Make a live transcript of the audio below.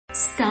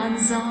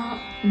Stanza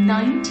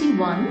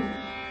 91.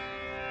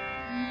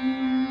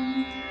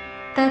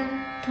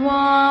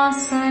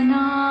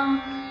 Tattvasana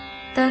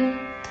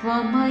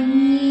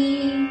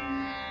tattvamayi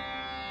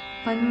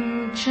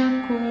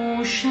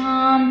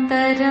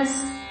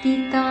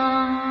panchakoshantarastita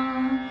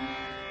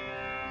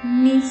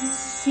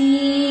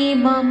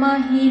nisseema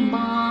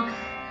mahima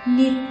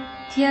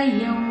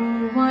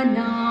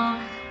nityayauvana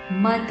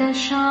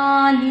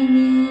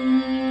madashalini.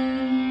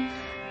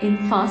 In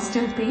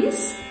faster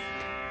pace.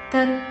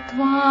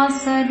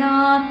 Tattvasana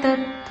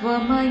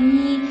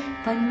tattvamayi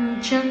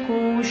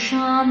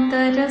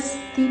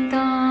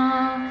panchakoshantarastita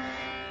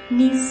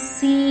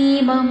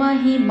nisseema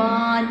mahima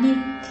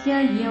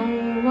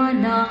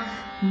nityayauvana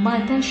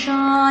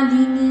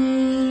madashalini.